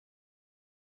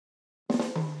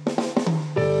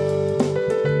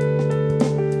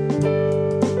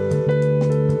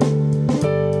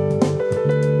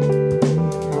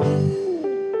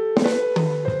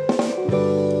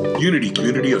Unity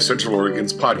Community of Central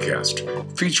Oregon's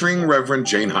podcast, featuring Reverend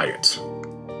Jane Hyatt.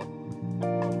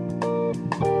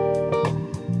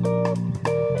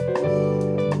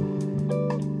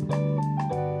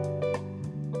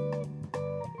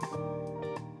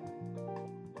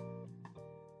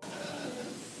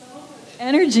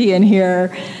 Energy in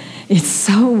here. It's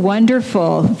so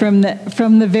wonderful from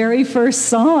the very first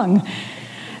song.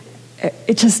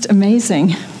 It's just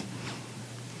amazing.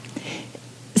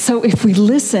 So if we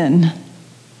listen,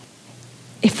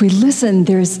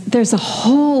 there's a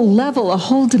whole level, a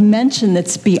whole dimension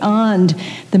that's beyond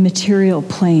the material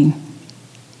plane.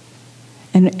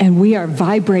 And we are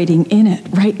vibrating in it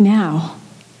right now.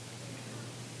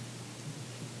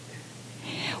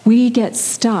 We get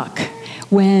stuck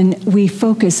when we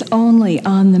focus only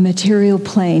on the material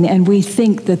plane and we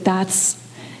think that that's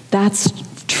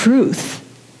truth,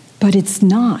 but it's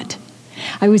not.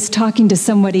 I was talking to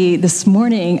somebody this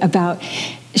morning about,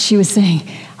 she was saying,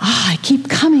 I keep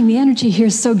coming, the energy here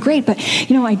is so great, but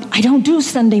I don't do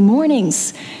Sunday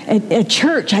mornings at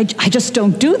church. I just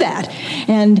don't do that.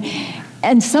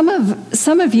 And some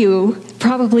of you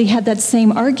probably had that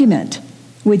same argument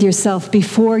with yourself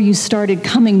before you started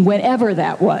coming, whenever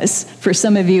that was. For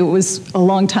some of you, it was a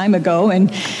long time ago,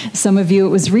 and some of you, it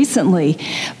was recently.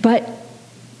 But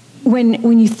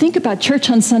when you think about church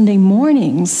on Sunday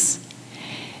mornings,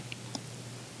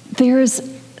 there's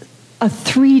a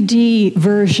 3D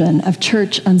version of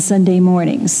church on Sunday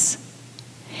mornings.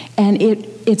 And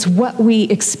it's what we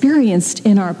experienced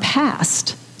in our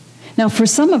past. Now, for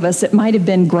some of us, it might have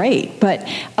been great, but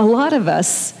a lot of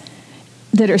us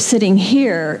that are sitting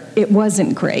here, it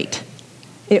wasn't great.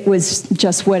 It was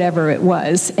just whatever it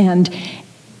was. And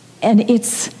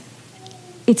it's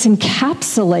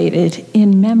encapsulated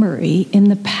in memory in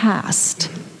the past,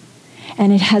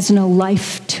 and it has no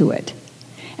life to it.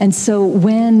 And so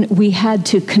when we had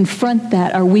to confront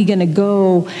that, are we going to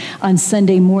go on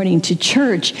Sunday morning to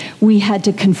church, we had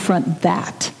to confront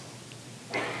that,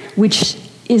 which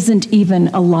isn't even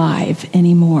alive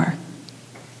anymore.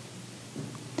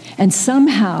 And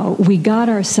somehow we got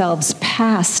ourselves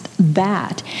past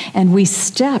that, and we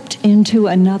stepped into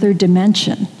another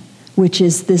dimension, which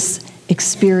is this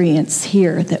experience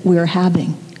here that we're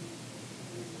having.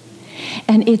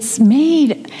 And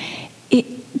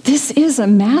this is a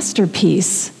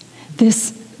masterpiece,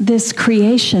 this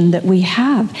creation that we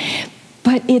have,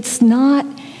 but it's not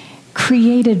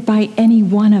created by any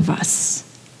one of us.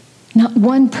 Not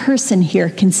one person here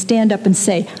can stand up and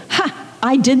say, "Ha,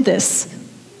 I did this."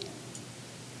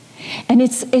 And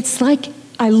it's like,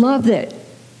 I love that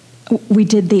we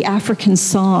did the African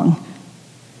song,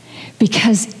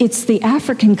 because it's the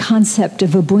African concept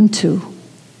of Ubuntu,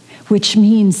 which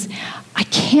means I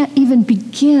can't even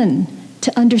begin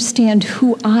to understand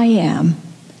who I am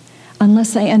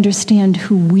unless I understand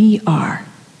who we are.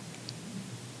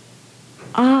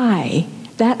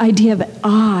 That idea of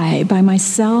I by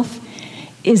myself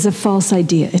is a false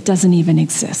idea. It doesn't even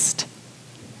exist.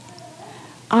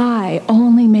 I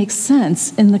only makes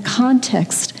sense in the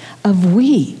context of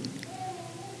we.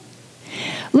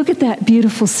 Look at that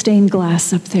beautiful stained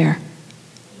glass up there.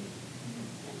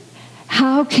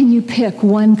 How can you pick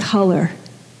one color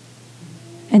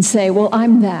and say, well,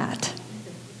 I'm that?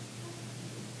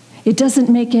 It doesn't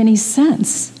make any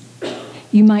sense.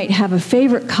 You might have a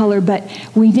favorite color, but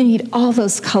we need all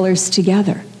those colors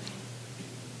together.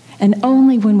 And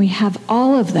only when we have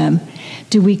all of them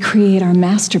do we create our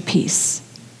masterpiece.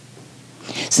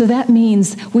 So that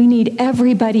means we need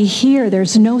everybody here.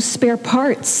 There's no spare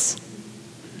parts.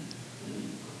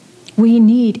 We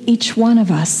need each one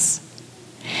of us.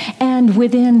 And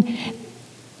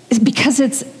because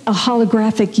it's a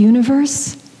holographic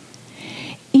universe,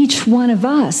 each one of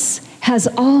us has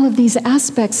all of these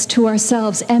aspects to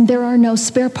ourselves, and there are no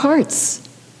spare parts.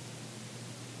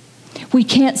 We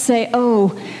can't say,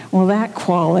 oh, well, that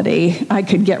quality, I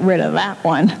could get rid of that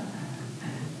one.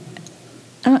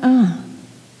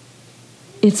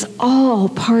 It's all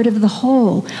part of the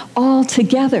whole. All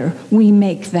together, we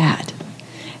make that.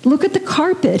 Look at the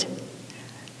carpet.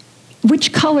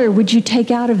 Which color would you take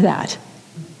out of that?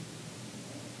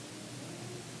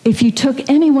 If you took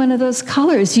any one of those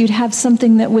colors, you'd have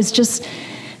something that was just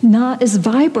not as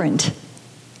vibrant.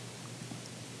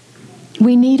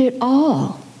 We need it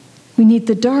all. We need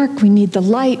the dark, we need the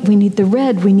light, we need the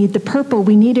red, we need the purple,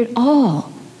 we need it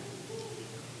all.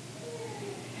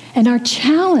 And our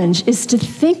challenge is to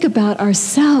think about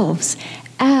ourselves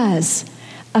as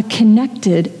a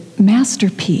connected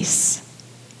masterpiece.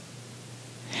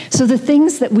 So the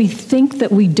things that we think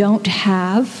that we don't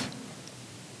have,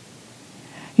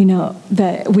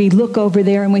 that we look over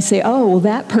there and we say, oh, well,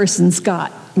 that person's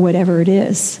got whatever it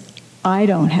is. I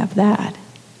don't have that.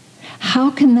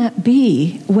 How can that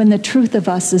be when the truth of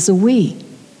us is a we?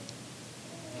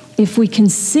 If we can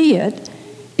see it,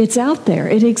 it's out there.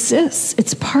 It exists.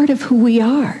 It's part of who we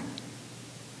are.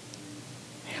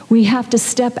 We have to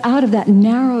step out of that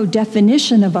narrow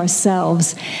definition of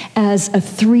ourselves as a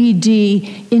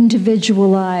 3D,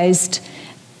 individualized,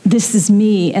 this is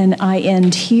me and I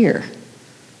end here.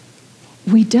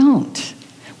 We don't.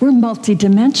 We're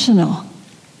multidimensional.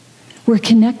 We're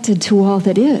connected to all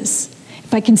that is.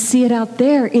 If I can see it out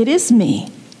there, it is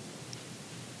me.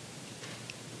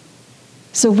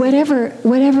 So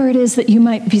whatever it is that you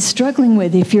might be struggling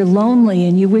with, if you're lonely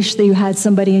and you wish that you had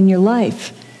somebody in your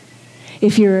life,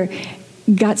 if you're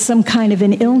got some kind of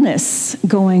an illness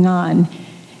going on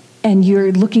and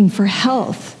you're looking for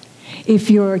health,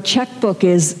 if your checkbook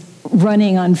is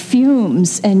running on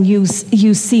fumes and you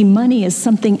see money as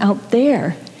something out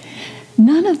there,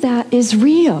 none of that is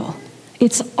real.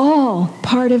 It's all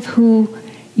part of who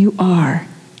you are.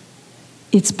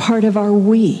 It's part of our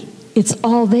we. It's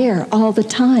all there all the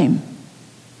time.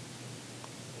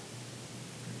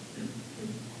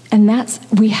 And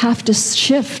we have to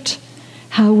shift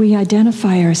how we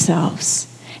identify ourselves.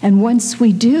 And once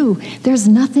we do, there's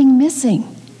nothing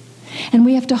missing. And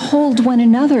we have to hold one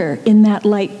another in that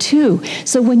light too.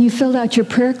 So when you filled out your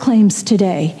prayer claims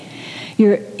today,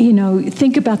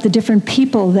 think about the different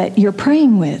people that you're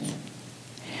praying with.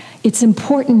 It's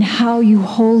important how you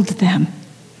hold them.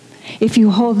 If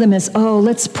you hold them as,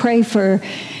 let's pray for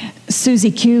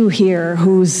Susie Q here,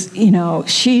 who's,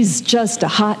 she's just a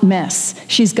hot mess.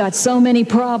 She's got so many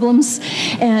problems,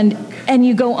 and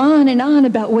you go on and on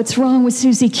about what's wrong with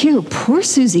Susie Q. Poor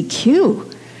Susie Q.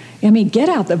 I mean, get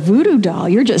out the voodoo doll.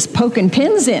 You're just poking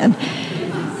pins in.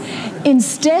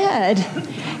 Instead,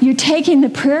 you're taking the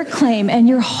prayer claim and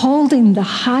you're holding the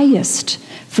highest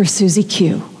for Susie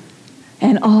Q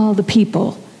and all the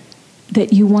people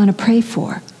that you want to pray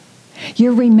for.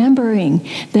 You're remembering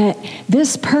that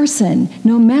this person,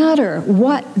 no matter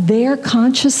what their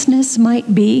consciousness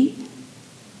might be,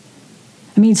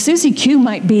 I mean, Susie Q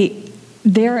might be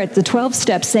there at the 12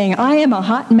 steps saying, I am a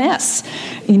hot mess.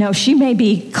 She may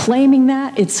be claiming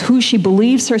that. It's who she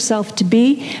believes herself to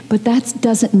be, but that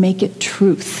doesn't make it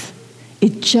truth.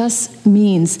 It just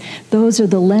means those are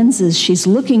the lenses she's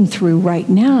looking through right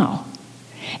now.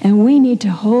 And we need to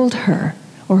hold her,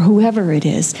 or whoever it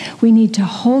is, we need to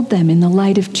hold them in the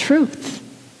light of truth.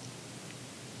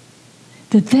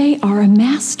 That they are a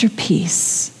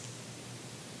masterpiece.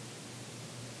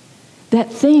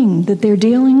 That thing that they're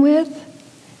dealing with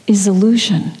is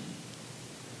illusion.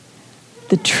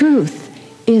 The truth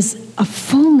is a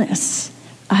fullness,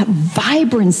 a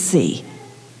vibrancy,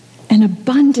 an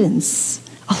abundance,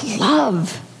 a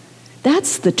love.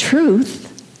 That's the truth.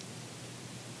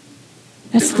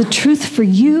 That's the truth for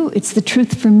you. It's the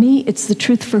truth for me. It's the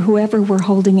truth for whoever we're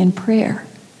holding in prayer.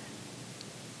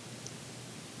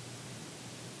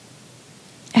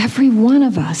 Every one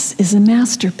of us is a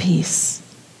masterpiece.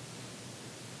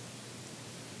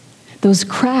 Those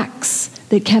cracks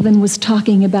that Kevin was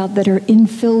talking about that are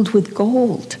infilled with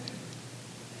gold.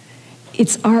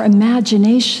 It's our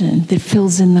imagination that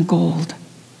fills in the gold.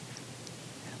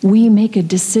 We make a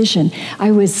decision.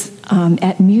 I was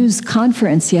at Muse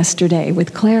conference yesterday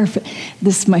with Claire.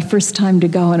 This is my first time to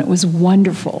go, and it was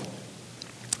wonderful.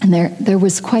 And there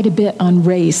was quite a bit on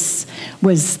race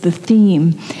was the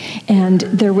theme. And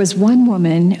there was one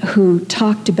woman who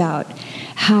talked about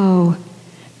how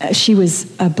she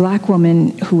was a black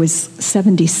woman who was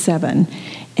 77,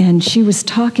 and she was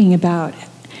talking about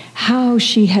how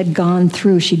she had gone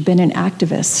through, she'd been an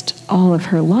activist all of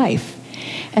her life.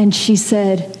 And she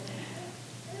said,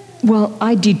 well,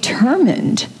 I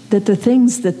determined that the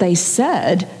things that they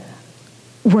said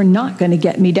were not going to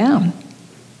get me down.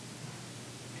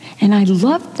 And I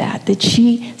loved that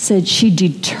she said she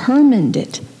determined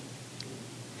it,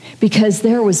 because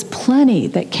there was plenty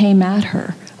that came at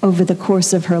her over the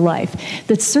course of her life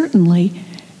that certainly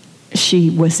she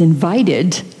was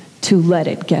invited to let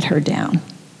it get her down.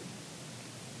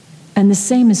 And the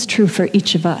same is true for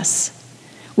each of us.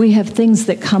 We have things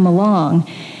that come along,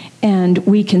 and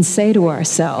we can say to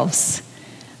ourselves,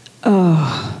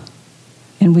 and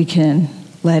we can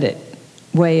let it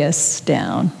weigh us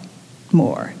down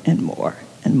more and more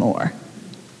and more.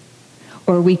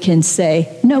 Or we can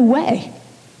say, no way,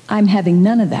 I'm having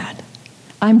none of that.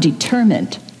 I'm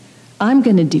determined. I'm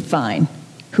going to define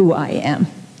who I am.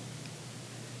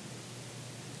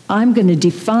 I'm going to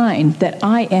define that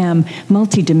I am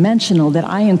multidimensional, that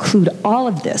I include all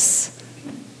of this.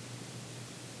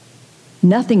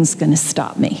 Nothing's going to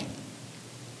stop me.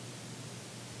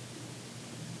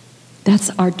 That's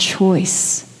our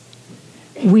choice.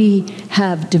 We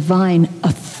have divine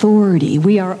authority.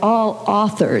 We are all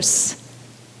authors.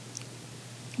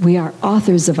 We are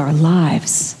authors of our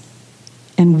lives.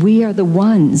 And we are the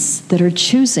ones that are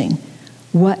choosing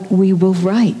what we will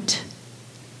write.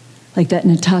 Like that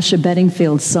Natasha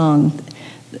Bedingfield song,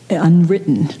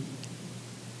 Unwritten.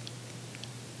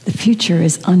 The future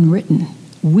is unwritten.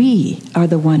 We are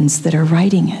the ones that are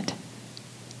writing it.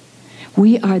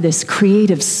 We are this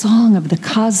creative song of the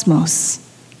cosmos.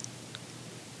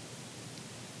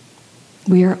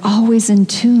 We are always in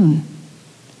tune.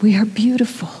 We are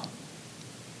beautiful.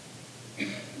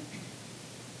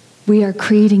 We are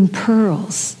creating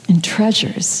pearls and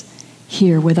treasures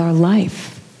here with our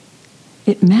life.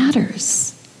 It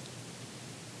matters.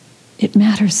 It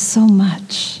matters so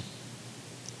much.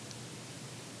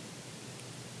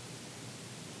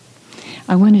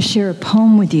 I want to share a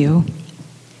poem with you.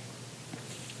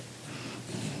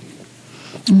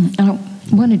 I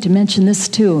wanted to mention this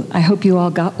too. I hope you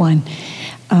all got one.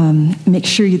 Make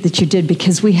sure that you did,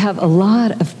 because we have a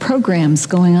lot of programs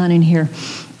going on in here.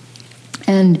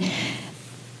 And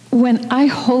when I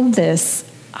hold this,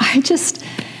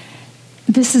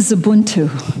 this is Ubuntu.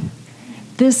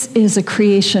 This is a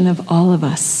creation of all of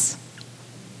us.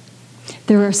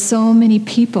 There are so many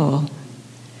people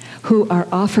who are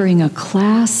offering a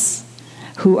class,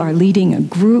 who are leading a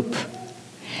group.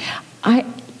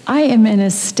 I am in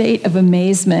a state of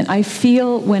amazement. I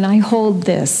feel when I hold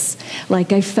this,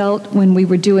 like I felt when we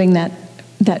were doing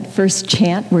that first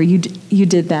chant where you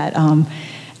did that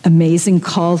amazing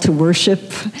call to worship,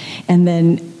 and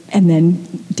then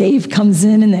Dave comes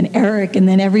in, and then Eric, and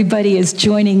then everybody is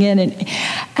joining in,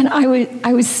 and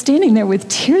I was standing there with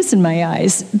tears in my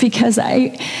eyes, because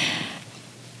I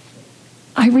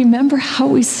remember how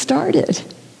we started.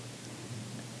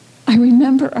 I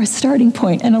remember our starting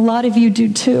point, and a lot of you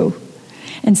do too.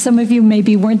 And some of you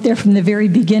maybe weren't there from the very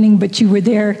beginning, but you were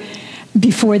there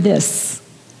before this.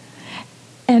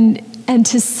 And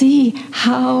to see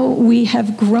how we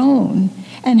have grown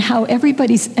and how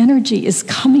everybody's energy is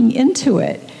coming into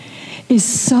it is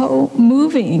so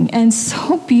moving and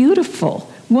so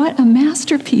beautiful. What a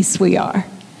masterpiece we are.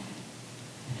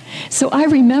 So I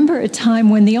remember a time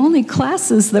when the only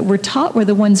classes that were taught were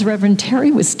the ones Reverend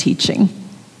Terry was teaching.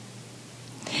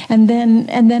 And then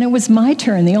it was my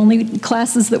turn. The only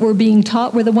classes that were being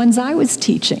taught were the ones I was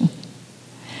teaching.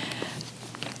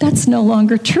 That's no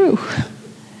longer true.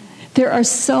 There are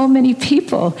so many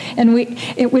people, and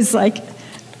it was like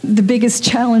the biggest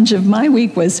challenge of my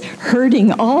week was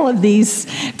herding all of these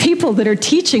people that are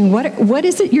teaching. What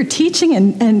is it you're teaching,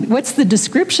 and what's the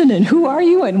description, and who are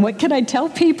you, and what can I tell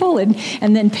people? And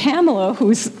then Pamela,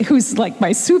 who's like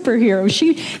my superhero,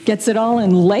 she gets it all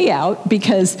in layout,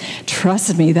 because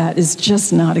trust me, that is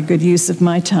just not a good use of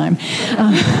my time.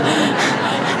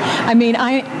 I mean,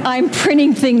 I'm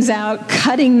printing things out,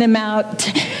 cutting them out,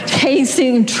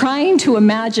 tasting, trying to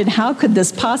imagine how could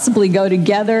this possibly go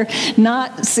together,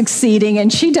 not succeeding,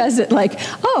 and she does it like,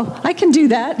 oh, I can do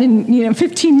that, and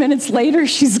 15 minutes later,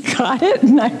 she's got it,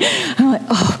 and I'm like,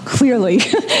 oh, clearly,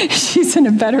 she's in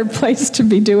a better place to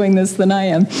be doing this than I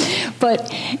am.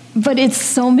 But it's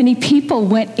so many people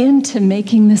went into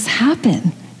making this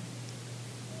happen.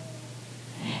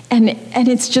 And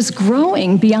it's just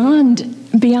growing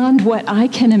beyond what I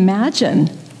can imagine.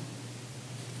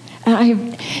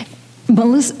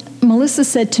 Melissa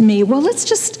said to me, well, let's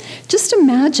just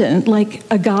imagine like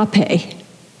Agape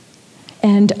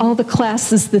and all the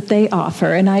classes that they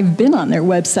offer. And I've been on their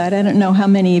website. I don't know how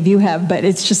many of you have, but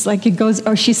it's just like it goes,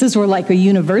 or she says we're like a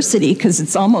university, because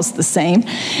it's almost the same.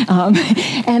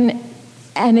 And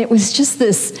it was just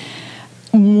this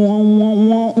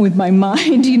with my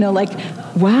mind, like,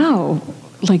 wow,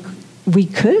 like we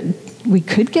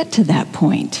could get to that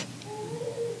point.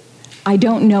 I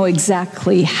don't know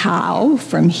exactly how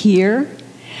from here.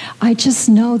 I just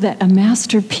know that a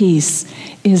masterpiece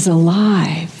is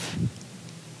alive.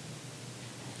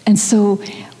 And so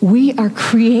we are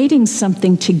creating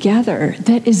something together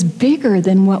that is bigger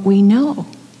than what we know.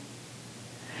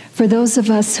 For those of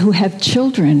us who have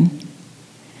children,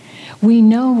 we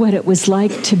know what it was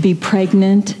like to be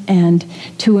pregnant and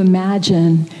to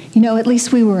imagine, at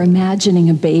least we were imagining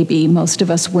a baby. Most of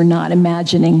us were not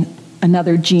imagining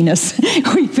another genus.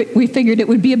 We figured it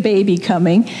would be a baby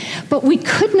coming, but we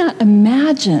could not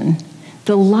imagine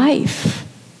the life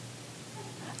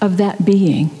of that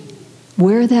being,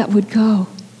 where that would go.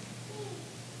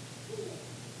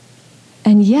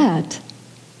 And yet,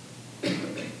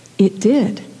 it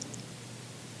did.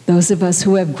 Those of us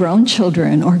who have grown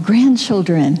children or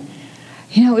grandchildren,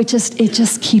 it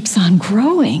just keeps on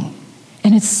growing.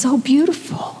 And it's so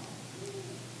beautiful.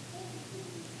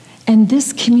 And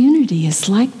this community is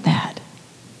like that.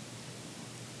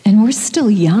 And we're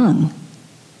still young.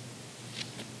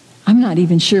 I'm not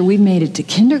even sure we've made it to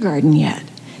kindergarten yet.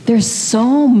 There's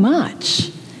so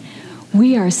much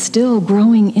we are still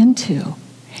growing into.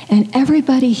 And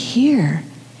everybody here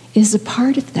is a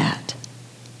part of that.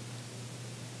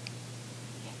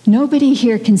 Nobody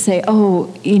here can say,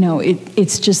 oh,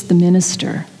 it's just the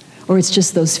minister, or it's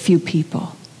just those few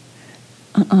people.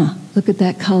 Look at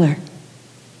that color.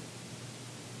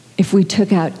 If we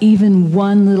took out even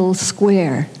one little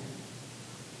square,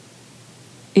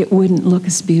 it wouldn't look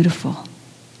as beautiful.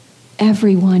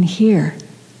 Everyone here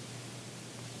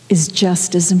is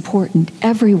just as important.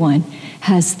 Everyone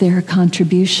has their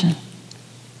contribution.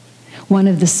 One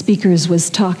of the speakers was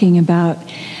talking about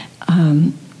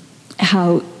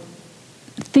how,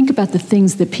 think about the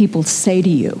things that people say to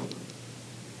you.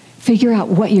 Figure out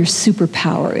what your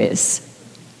superpower is.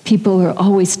 People are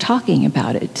always talking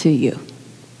about it to you,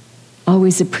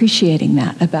 always appreciating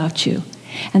that about you.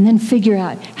 And then figure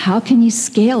out, how can you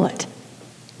scale it?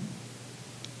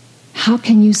 How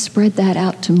can you spread that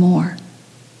out to more?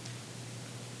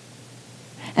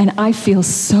 And I feel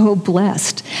so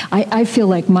blessed. I feel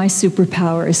like my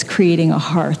superpower is creating a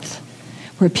hearth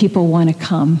where people want to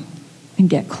come and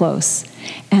get close.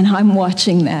 And I'm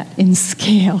watching that in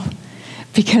scale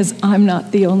because I'm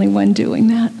not the only one doing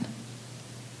that.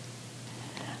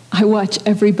 I watch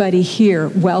everybody here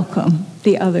welcome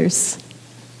the others.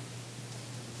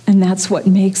 And that's what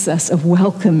makes us a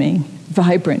welcoming,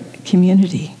 vibrant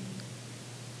community.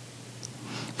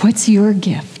 What's your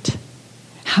gift?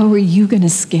 How are you going to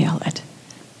scale it?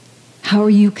 How are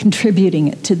you contributing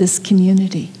it to this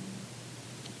community?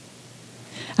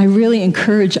 I really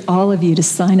encourage all of you to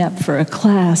sign up for a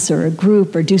class or a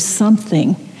group or do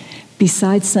something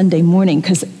besides Sunday morning,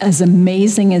 because as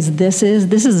amazing as this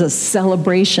is a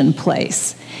celebration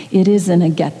place. It isn't a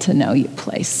get-to-know-you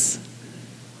place.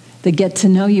 The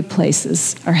get-to-know-you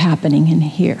places are happening in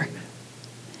here.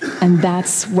 And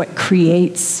that's what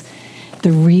creates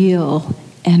the real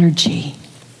energy.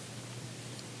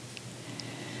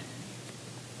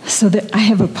 So that I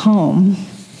have a poem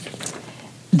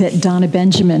that Donna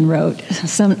Benjamin wrote.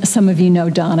 Some of you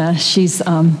know Donna. She's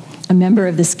a member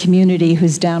of this community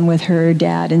who's down with her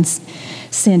dad in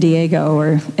San Diego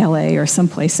or LA or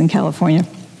someplace in California.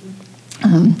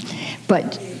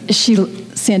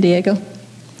 San Diego.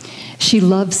 She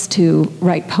loves to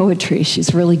write poetry.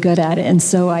 She's really good at it. And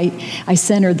so I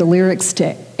sent her the lyrics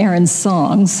to Aaron's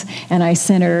songs, and I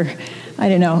sent her,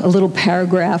 a little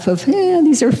paragraph of,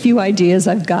 these are a few ideas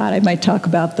I've got. I might talk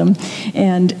about them.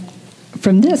 And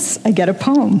from this, I get a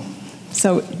poem.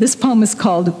 So this poem is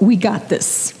called We Got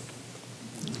This.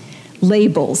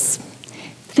 Labels.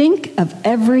 Think of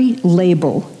every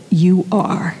label you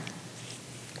are.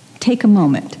 Take a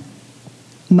moment.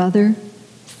 Mother,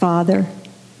 father,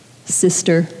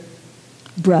 sister,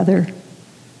 brother,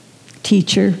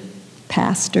 teacher,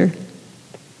 pastor,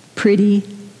 pretty,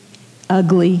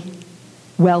 ugly,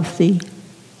 wealthy,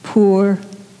 poor,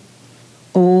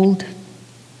 old,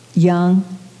 young.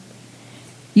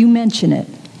 You mention it.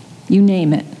 You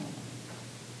name it.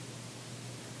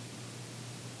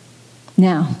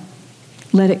 Now,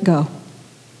 let it go.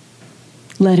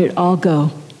 Let it all go.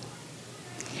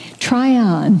 Try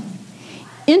on.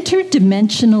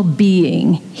 Interdimensional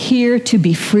being, here to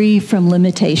be free from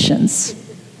limitations.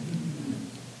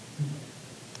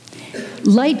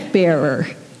 Light bearer,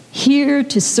 here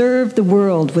to serve the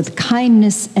world with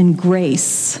kindness and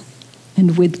grace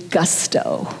and with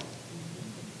gusto.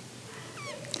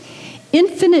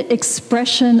 Infinite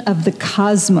expression of the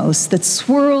cosmos that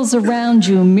swirls around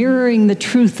you, mirroring the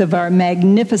truth of our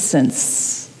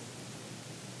magnificence.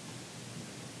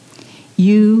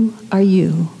 You are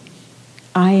you.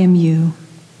 I am you.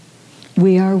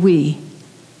 We are we.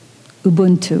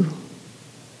 Ubuntu.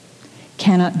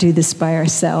 Cannot do this by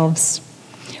ourselves.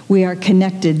 We are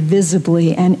connected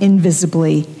visibly and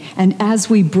invisibly. And as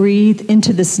we breathe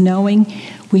into this knowing,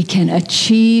 we can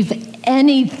achieve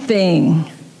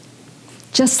anything.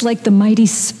 Just like the mighty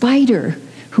spider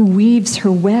who weaves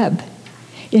her web.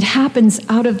 It happens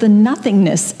out of the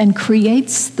nothingness and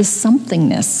creates the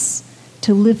somethingness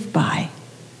to live by.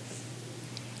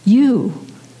 You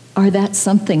are that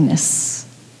somethingness.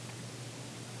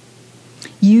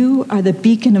 You are the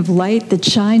beacon of light that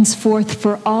shines forth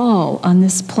for all on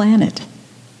this planet.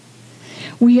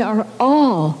 We are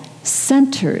all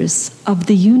centers of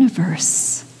the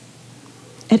universe.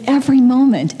 At every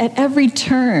moment, at every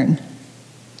turn,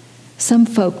 some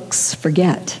folks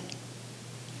forget.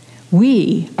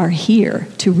 We are here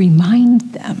to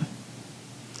remind them,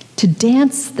 to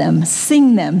dance them,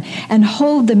 sing them, and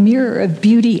hold the mirror of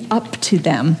beauty up to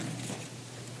them.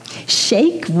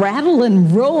 Shake, rattle,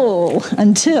 and roll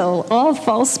until all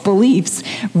false beliefs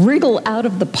wriggle out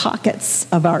of the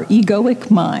pockets of our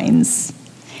egoic minds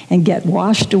and get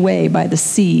washed away by the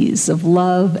seas of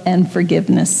love and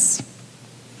forgiveness.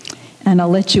 And I'll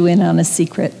let you in on a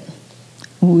secret.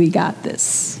 We got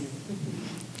this.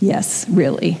 Yes,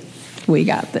 really, we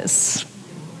got this.